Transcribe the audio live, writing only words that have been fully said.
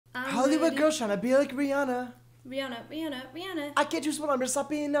Hollywood girls trying to be like Rihanna. Rihanna. I can't choose one. I'm just not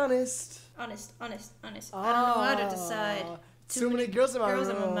being honest. Honest. I don't know how to decide. Too many girls in my girls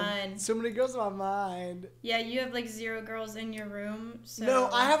room. in my mind. Too many girls in my mind. Yeah, you have like 0 girls in your room. So. No,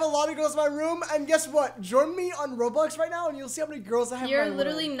 I have a lot of girls in my room, and guess what? Join me on Roblox right now, and you'll see how many girls I have in my room. You're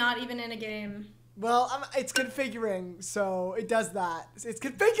literally not even in a game. Well, it's configuring, so it does that. It's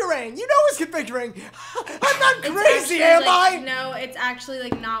configuring. You know it's configuring. I'm not crazy, am I? No, it's actually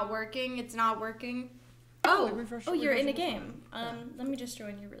like not working. It's not working. You're in a game. Let me just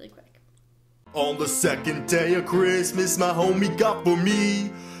join you really quick. On the second day of Christmas, my homie got for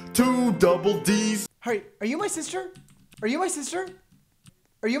me 2 double D's. Hey, are you my sister? Are you my sister?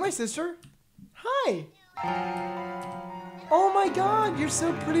 Are you my sister? Hi. Oh my God, you're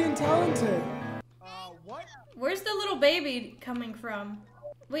so pretty and talented. What? Where's the little baby coming from?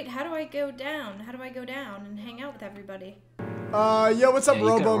 Wait, how do I go down? How do I go down and hang out with everybody? Yeah, what's up,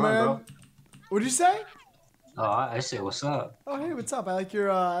 Robo man? Bro. What'd you say? Oh, I said, what's up? Oh, hey, what's up? I like your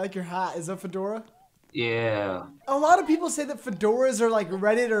hat. Is that fedora? Yeah. A lot of people say that fedoras are like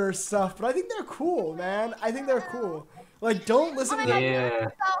Redditor stuff, but I think they're cool, man. I think they're cool. Like, don't listen to them. Yeah. You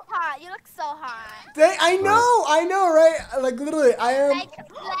look so hot. You look so hot. I know, right? Like, literally, I am. Like a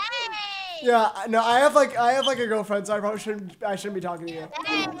slave. Yeah, no, I have like a girlfriend, so I probably shouldn't be talking to you.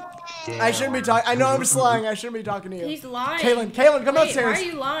 Damn. I shouldn't be talking. I know I'm just lying. I shouldn't be talking to you. He's lying. Kaylin, come Wait, downstairs. why are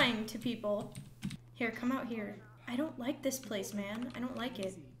you lying to people? Here, come out here. I don't like this place, man. I don't like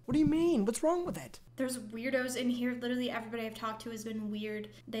it. What do you mean? What's wrong with it? There's weirdos in here. Literally everybody I've talked to has been weird.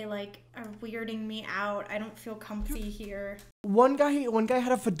 They like are weirding me out. I don't feel comfy here. One guy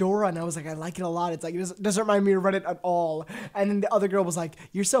had a fedora, and I was like, I like it a lot. It's like it doesn't remind me of Reddit at all. And then the other girl was like,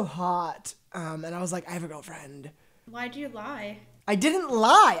 you're so hot. And I was like, I have a girlfriend. Why'd you lie? I didn't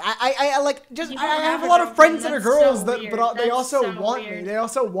lie. I like just You I don't have have a a lot of friends that are girlfriend. girls That's so that, weird. but they That's also so want me. weird. They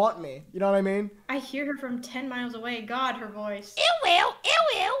also want me. You know what I mean? I hear her from 10 miles away. God, her voice.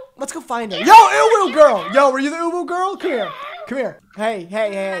 Let's go find her. Yo, Uwu girl. Yo, were you the Uwu girl? Come here. Come here. Hey.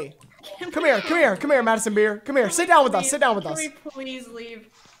 Come here, Madison Beer. Come here. Sit down with us. Sit down with us. Can we please leave?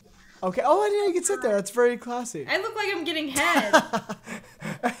 Okay. Oh, I didn't know you could sit there. That's very classy. I look like I'm getting head.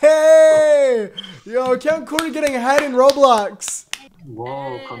 Hey! Yo, Count Corey getting head in Roblox.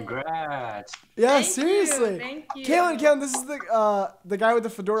 Whoa, congrats. Yeah, Thank seriously. you, thank you. Kaylin, this is the guy with the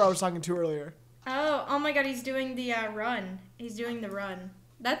fedora I was talking to earlier. Oh my God, he's doing the run. He's doing the run.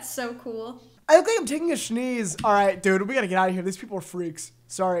 That's so cool. I look like I'm taking a sneeze. All right, dude, we gotta get out of here. These people are freaks.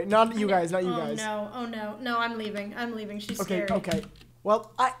 Sorry, not you guys, not you guys. Oh no, I'm leaving. She's Okay, scary. okay.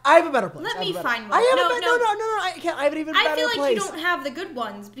 Well, I have a better place. Let I have me a better- find one. I have No, I can't. I have an even better I feel like place. you don't have the good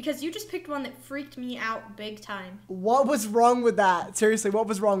ones because you just picked one that freaked me out big time. What was wrong with that? Seriously, what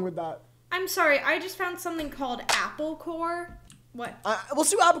was wrong with that? I'm sorry, I just found something called Apple Core. What? We'll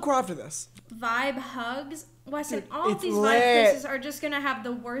do Abacore after this. Vibe Hugs. Weston, all of It's these lit. vibe places are just gonna have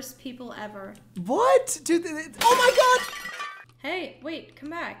the worst people ever. What? Dude, oh my God! Hey, wait, come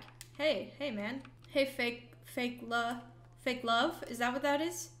back. Hey, man. Hey, fake love. Is that what that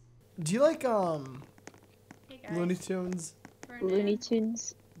is? Do you like Hey guys. Looney Tunes, Looney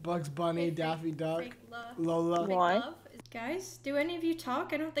Tunes. Bugs Bunny, Daffy Duck, Fake love. Lola? Fake Why? love. Guys, do any of you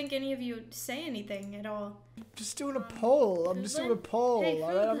talk? I don't think any of you say anything at all. Just doing a poll. I'm just doing a poll. Hey, All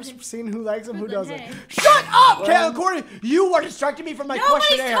right? I'm Fruitland. just seeing who likes them, who Fruitland, doesn't. hey. Shut up, Kayla Corey! You are distracting me from my Nobody's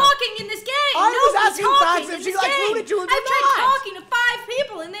questionnaire. talking in this game. I was Nobody's asking talking facts in if she this likes game. Looney Tunes or I've tried not. talking to 5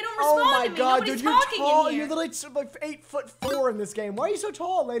 people and they don't Oh respond my to me. God, Nobody's dude, you're talking tall. in here. You're literally like 8'4" in this game. Why are you so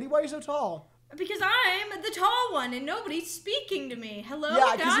tall, lady? Why are you so tall? Because I'm the tall one and nobody's speaking to me. Hello, Yeah,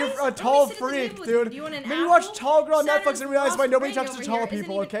 guys? because you're a Let me tall sit at the freak, table with dude. Do you want an Maybe apple? watch Tall Girl on Saturn Netflix and realize why nobody Frosty talks to over tall here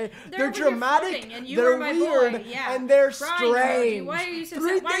people, isn't okay? even- They're over here dramatic, flirting, and you they're are my weird, boy. Yeah. and they're Crying strange. emoji. Why are you so Three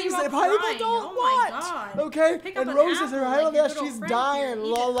sad? Why are things you all that people crying? don't Oh want. my God. Okay? Pick up And an Rose is apple her like head on your that. good old She's friend dying. here. Eat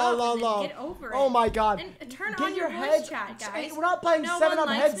La it la up la and then la. get over Oh it. my God. And turn Get on your voice heads. chat, guys. We're not playing No 7 one Up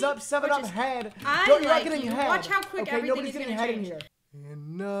likes heads me, up, 7 or Up just- head. I You're not like getting you. head. Watch how quick okay, everything nobody's is getting gonna head in change. here.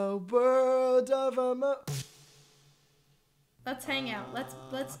 In a world of Let's hang out.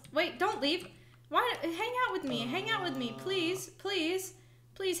 Let's wait, don't leave. Why hang out with me? Hang out with me, please. Please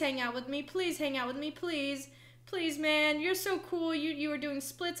hang out with me. Please hang out with me, please. Please, man. You're so cool. You were doing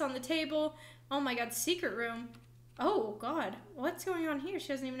splits on the table. Oh my God, secret room. Oh God. What's going on here? She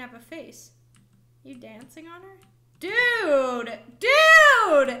doesn't even have a face. You dancing on her? Dude!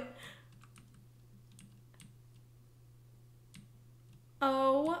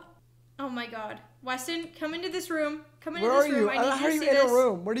 Oh my God. Weston, come into this room. Come into Where this are room. you? I need How are you you to see in this. a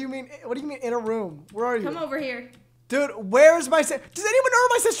room? What do you mean? What do you mean in a room? Where are you? Come over here. Dude, where's my sister? Does anyone know where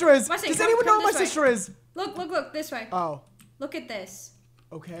my sister is? Weston, Does come- anyone know come where my this way. sister is? Look, this way. Oh. Look at this.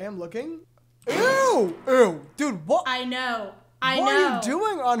 Okay, I'm looking. Ew! Ew! Dude, what? I know. I know. What are you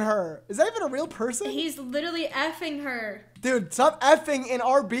doing on her? Is that even a real person? He's literally effing her. Dude, stop effing in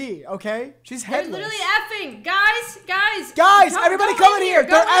RB, okay? She's They're headless. literally effing. Guys! Guys, Go- everybody go come in here. Go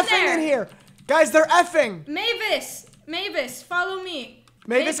They're in effing there. in here. Guys, they're effing. Mavis, follow me.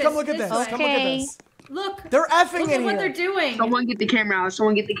 Mavis, come look at this. way. Come look at this. Look. They're effing Look in at what here. they're doing. Someone get the camera out.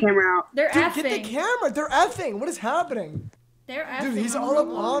 Someone get the camera out. They're Dude, effing. get the camera. They're effing. What is happening? They're effing. Dude, he's all up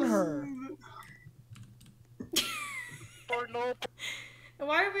on her.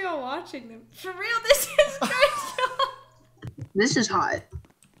 Why are we all watching them? For real, this is great. This is hot.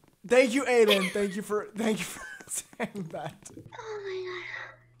 Thank you, Aiden. Thank you for saying that.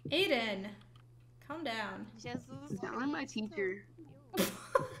 Aiden, calm down. Is that one my teacher? Whoa.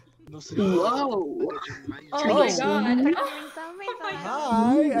 Oh my god. Oh my god.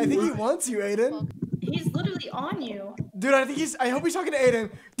 Hi. I think he wants you, Aiden. He's literally on you. Dude, I hope he's talking to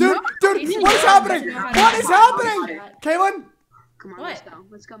Aiden. Dude, dude, he's what is not. happening? He's not. What is happening? Kaylin? Come on, What? let's go.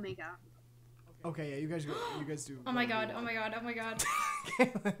 Let's go make out. Okay, yeah, you guys go. You guys do. Oh my god, oh my god, oh my god.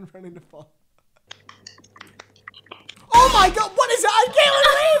 Kaylin running to fall. Oh my god, what is that?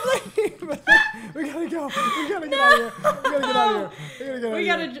 Kaylin, leave! We gotta go. We gotta get out of here. We gotta get out of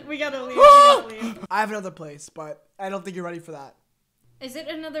here. We gotta leave. We gotta leave. I have another place, but I don't think you're ready for that. Is it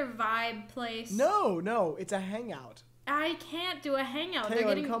another vibe place? No, it's a hangout. I can't do a hangout. They're Kaylin,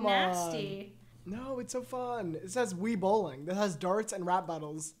 getting come nasty. No, it's so fun. It says Wii Bowling. This has darts and rap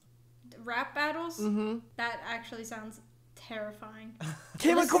battles. Rap battles? Mm-hmm. That actually sounds terrifying.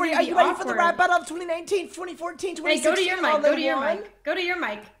 Kaylin, This is Corey, gonna are be you ready for the awkward. rap battle of 2019, 2014, 2016? Hey, go to your mic. all Go in to your one? mic. Go to your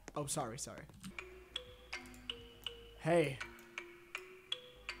mic. Oh, sorry. Hey.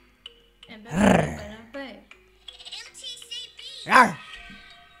 Arr!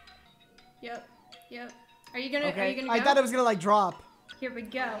 Yep. Are you gonna Okay. go? I thought it was gonna like drop. Here we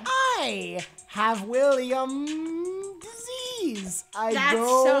go. I have William disease. I That's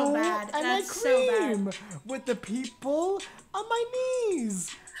go so bad. and That's I so cream bad. with the people on my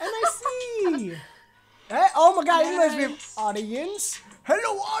knees, and I see. Hey, oh my God, Yes. English audience.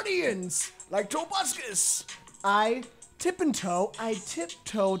 Hello, audience. Like Tobuscus. I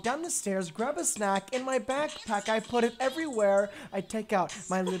tiptoe down the stairs, grab a snack in my backpack. I put it everywhere. I take out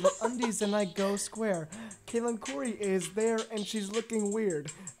my little undies and I go square. Kaylin Corey is there and she's looking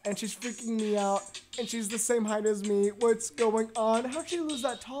weird. And she's freaking me out. And she's the same height as me. What's going on? How'd she lose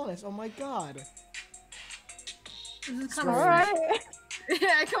that tallness? Oh my God. This is Strange. kind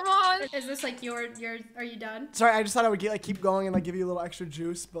Yeah, come on. Is this like your? Are you done? Sorry, I just thought I would keep going and like give you a little extra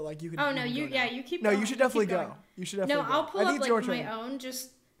juice, but like you could. Oh no, you can go now. you keep. No, going. you should definitely keep go. going. You should definitely No, go. I'll pull I think up it's your like turn. my own.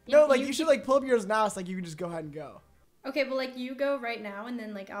 Just No, like you should keep- like pull up yours now. So like you can just go ahead and go. Okay, but like you go right now, and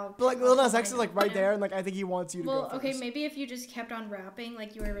then like I'll. But like I'll Lil pull Nas X is mine like up. right Yeah. there, and like I think he wants you to Well, go first. okay, maybe if you just kept on rapping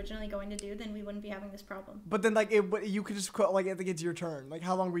like you were originally going to do, then we wouldn't be having this problem. But then like you could just like I think it's your turn. Like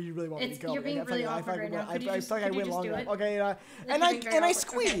how long were you really want me to go? You're being Like, I feel really like- I awkward feel right like now. I Could you feel just- like I could you went just long do enough. it? Okay, Like, and you're I being very and I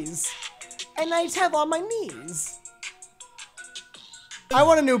awkward. Okay. squeeze, and I tap on my knees. I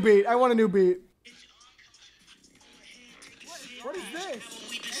want a new beat. What is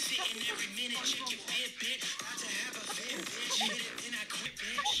this?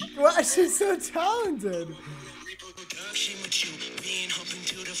 Well, she's so talented. Reproduction with you, being humping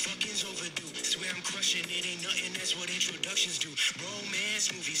till the fucking's overdue. Swear I'm crushing it, ain't nothing, that's what introductions do.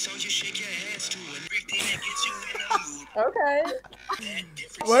 Romance movie, songs you shake your hands to, and everything that gets you in the mood. Okay.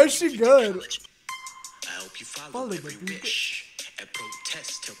 Why is she good? I hope you follow Follow every every wish. And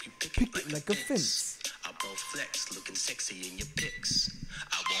protest, help you pick Pick it like a fence. I both flex, looking sexy in your pics.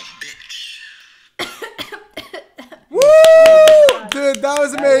 I won't bitch. Woo! Dude, that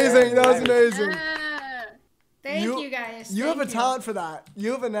was amazing. That was amazing. Thank You- you guys. You have a thank talent for that.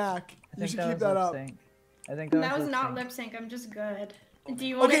 You have a knack. I You think should that keep was that lip up. sync. I think that, That was lip not sync. lip sync. I'm just good. Do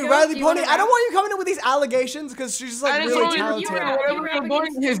you want Okay, to go? Riley Do you Pony, wanna I don't rap? want you coming in with these allegations because she's just like I just really want you talented. you rap. Whatever you're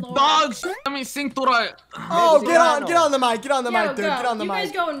doing, his Lord. dogs. Let me sing through it. Oh, get on the mic. Get on the Yo, mic, dude. go. Get on the you mic.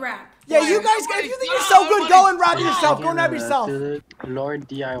 guys go and rap. Yeah, you guys, if you think you're so good, go and rap yourself. Go and rap yourself. Lord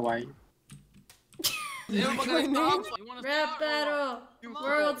DIY. Rap battle.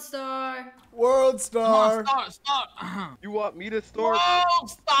 World star. World Come star. on, start. You want me to start? Whoa,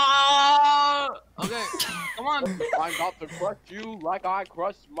 stop. Okay, come on. I'm about to crush you like I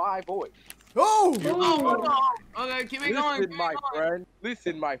crushed my voice. Oh! Oh, okay, keep it going. Listen, my friend.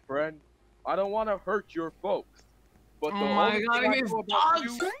 Listen, my friend. I don't want to hurt your folks. But the Oh my only God, thing I his know about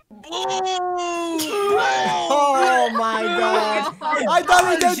dogs. you, Oh my god. I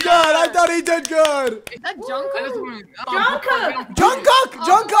thought he did good. Is that Jungkook? Jungkook! Jungkook!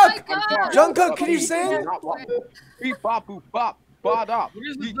 Oh my God. Jungkook, can you sing? Beep bop boop bop. spot up. What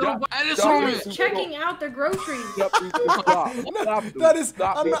is He this little got- boy? stop He it. was checking out the groceries. Stop, you stop. Stop, That is.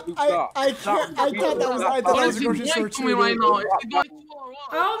 stop, I'm you not. stop. I can't. I thought that was. I thought What that is was a he grocery doing store to me too. right dude. now? Is he doing to or what?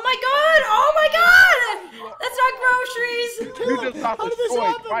 Oh my god! Oh my god! That's not groceries! You just got How did this destroyed.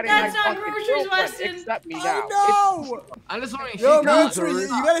 happen? Friday That's night not fucking groceries, girlfriend. Weston. Accept me I now. know. And listen, Yo, she Mansur, does. you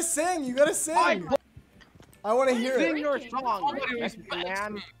gotta sing. You gotta sing. I want to hear Sing it. your song, Nobody Mexican respects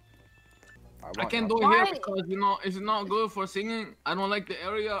man. me. I want can't do it here because it's not good for singing. I don't like the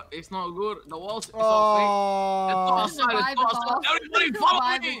area. It's not good. The walls it's all fake. It's all Oh. outside. It's all outside. Everybody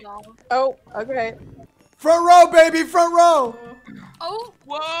follow me. Oh, okay. Front row, baby, front row. Oh,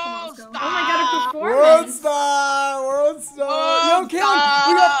 Whoa! Oh Stop! my god, a World performance! star, world star. Yo, World Caleb,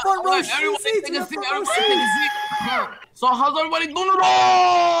 we got front row Okay, everybody seats. take We a got seat. front row Everybody take a seats. seat. So how's everybody doing it?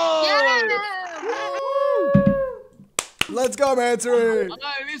 yeah. Let's go, Mansur.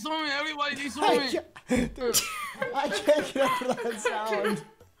 Okay, listen to me. Everybody listen to me. Dude, I can't get over that sound.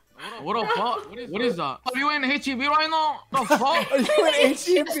 What the fuck? What is that? Are you in HEB right now? The fuck? Are you an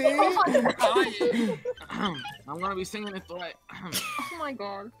HEB? I'm gonna be singing it tonight. Oh my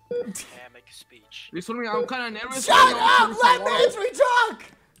god. Make a speech. Listen to me. I'm kind of nervous. Shut up! Let Mansur talk.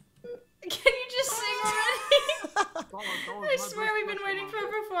 Can you just sing already? I swear we've been waiting for a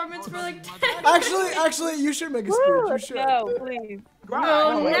performance for like 10 Actually, you should make a speech. You should. No, please.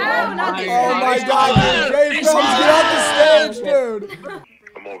 No, not this Oh my guy. God, dude. Jay Films, get off the stage, dude.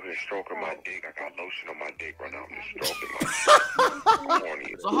 I'm over here stroking my dick. I got lotion on my dick right now. I'm just stroking my dick.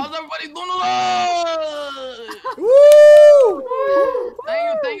 Horny. So how's everybody doing it? Woo!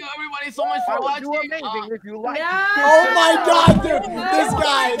 Thank you, everybody, so much I for would do watching. amazing if you like No. Oh my God, dude. This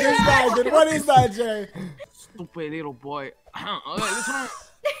guy, dude. What is that, Jay? Stupid little boy. Okay, listen to me.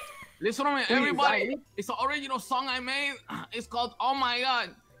 Listen to me, everybody. It's an original song I made. It's called Oh My God.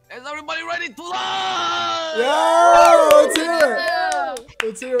 Is everybody ready to laugh? Yeah, let's hear it.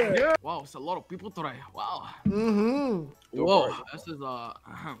 Let's hear it. Wow, it's a lot of people today. Wow. Mm-hmm. Whoa, this is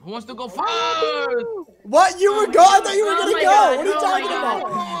who wants to go first? What? You were going? I thought you were Oh gonna my go. God, What are you oh talking my God.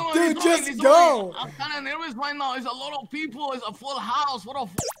 about? Listen Dude, to me, just listen to go. me. I'm kind of nervous right now. It's a lot of people. It's a full house. What a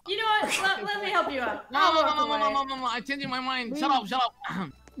You know what? Let me help you out. no, I'll no, walk no, no, away. no, no, no. I'm changing my mind. Shut up, shut up.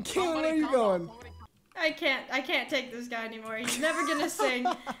 Caleb, where are you going? I can't take this guy anymore. He's never gonna sing.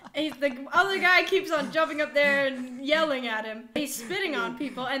 The other guy keeps on jumping up there and yelling at him. He's spitting on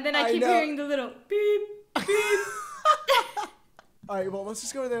people, and then I I keep know. hearing the little beep, beep. All right, well, let's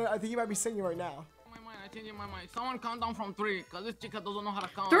just go there. I think you might be singing right now. I'm changing my mind. Someone count down from 3, cause this chica doesn't know how to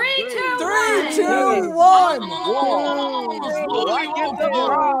count. 3, 2, 3, 1. 2, 1. Like and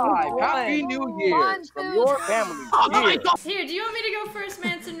subscribe. Happy New Year from your family. Here, do you want me to go first,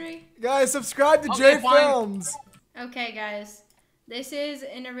 Mansonry? Guys, subscribe to Okay, J fine. Films. Okay, guys. This is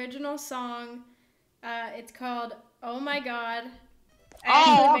an original song. It's called Oh My God. I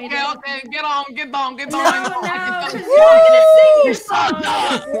Oh, actually made it. okay. Get on. No, I no, know. because you're not gonna sing your song.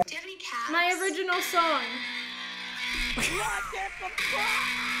 My original song.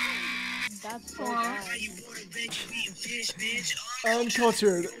 That's so bad.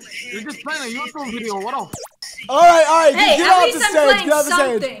 Uncultured. You're just playing a YouTube video. What up? All right, Hey, get at off least the I'm stage. playing Get off the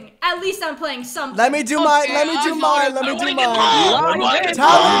stage. something. At least I'm playing something. Let me do mine. Let me do mine. Let me do mine. mine.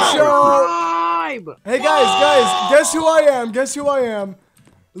 Talent show. Hey guys, guess who I am? Guess who I am?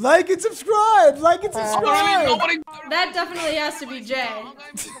 Like and subscribe. Like and subscribe. Nobody. That definitely has to be Jay.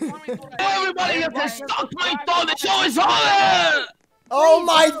 Everybody has to stop my thought. The show is over. Oh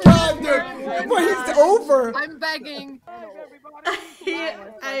my God, dude. But it's over. I'm begging.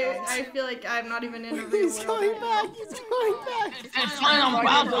 I feel like I'm not even in a real He's world going right back. He's going back. It's fine. I'm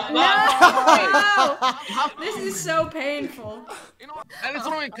back. now. No! This is so painful. You know, and it's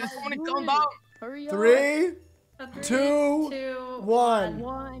only can somebody count down. Hurry up. 3, A 3, 2, 2, 1.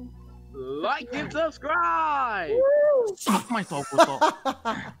 1. Like and subscribe. Stop my thought.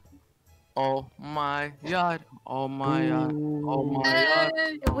 Oh my God. Oh my God. Oh my God.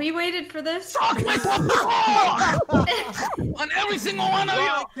 Hey. We waited for this. Suck my thought. On every single one of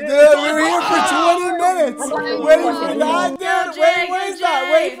you. Dude, we were here for 20 minutes. Waiting for that, dude. Jay, Wait, go what is that?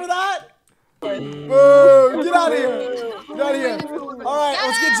 Jay. Wait for that. Boo! Get out of here. Get out of here. All right,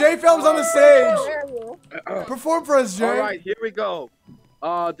 let's get J Films on the stage. Perform for us, Jay. All right, here we go.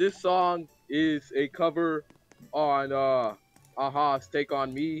 This song is a cover on Aha's Take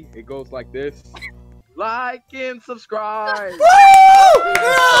on Me. It goes like this. Like and subscribe. Woo!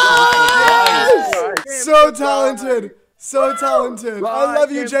 Yes! So talented. So talented. I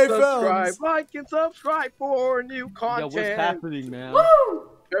love you, J Films. Like and subscribe for new content. Yo, what's happening, man? Woo!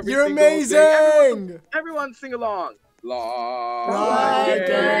 Every You're single day. amazing. Everyone sing along. Like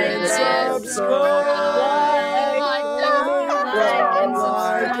and subscribe.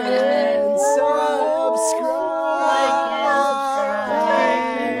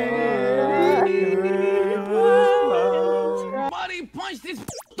 Buddy, punch this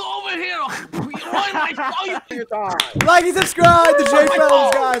over here. Why am I calling you? Like and subscribe to J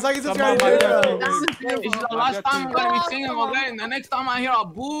Films, guys. Like and subscribe to J Films. This is the last time I'm gonna be singing, okay? And the next time I hear a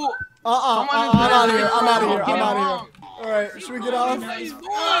boo, I'm out of here. I'm out of here. I'm out of here. All right, should we get off? No.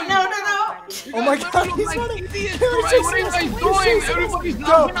 Oh my God, he's running. What are you guys doing? Everybody's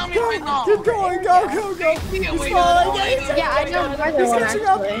laughing at me right now. Keep going. Go. He's fine. Yeah, I know another one He's catching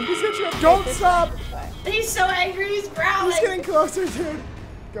up. actually. He's catching up. Don't stop. He's so angry. He's growling. He's getting closer, dude.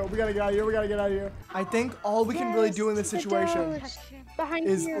 Go. We gotta get out of here. I think all we can really do in this situation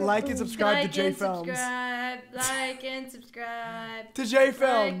is like and subscribe to J Films. Like and subscribe. To J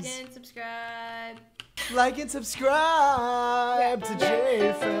Films. Like and subscribe. Like and subscribe to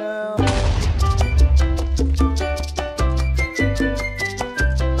J Films.